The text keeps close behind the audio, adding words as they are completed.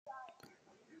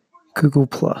Google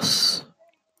Plus.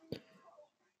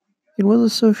 It was a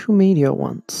social media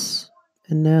once,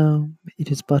 and now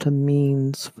it is but a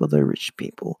means for the rich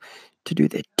people to do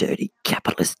their dirty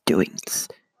capitalist doings.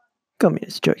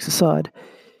 Communist jokes aside,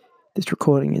 this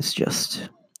recording is just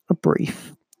a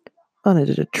brief,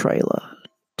 unedited trailer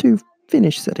to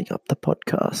finish setting up the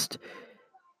podcast.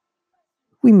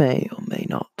 We may or may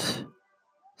not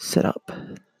set up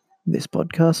this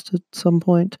podcast at some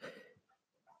point,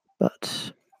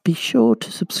 but be sure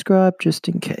to subscribe just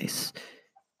in case.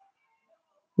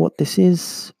 What this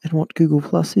is and what Google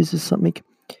Plus is something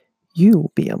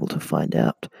you'll be able to find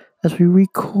out as we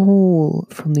recall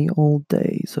from the old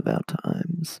days of our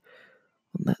times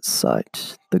on that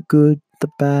site, the good, the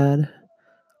bad,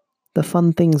 the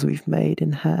fun things we've made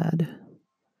and had.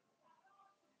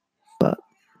 But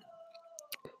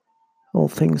all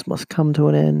things must come to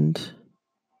an end.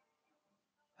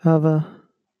 However,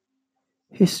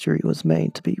 history was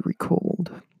made to be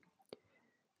recalled,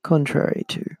 contrary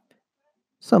to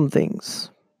some things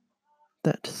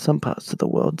that some parts of the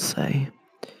world say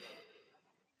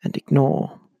and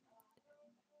ignore.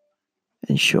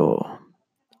 And sure,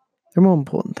 there are more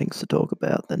important things to talk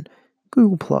about than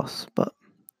Google Plus, but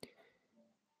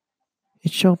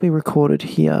it shall be recorded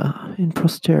here in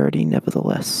posterity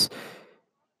nevertheless,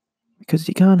 because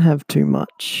you can't have too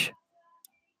much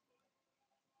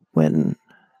when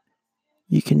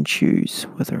you can choose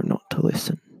whether or not to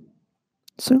listen.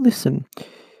 So listen,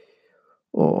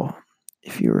 or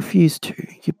if you refuse to,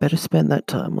 you better spend that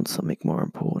time on something more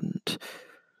important,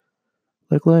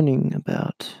 like learning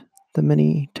about the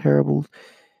many terrible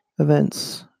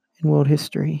events in world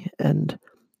history and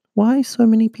why so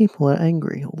many people are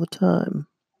angry all the time.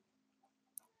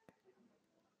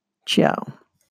 Ciao.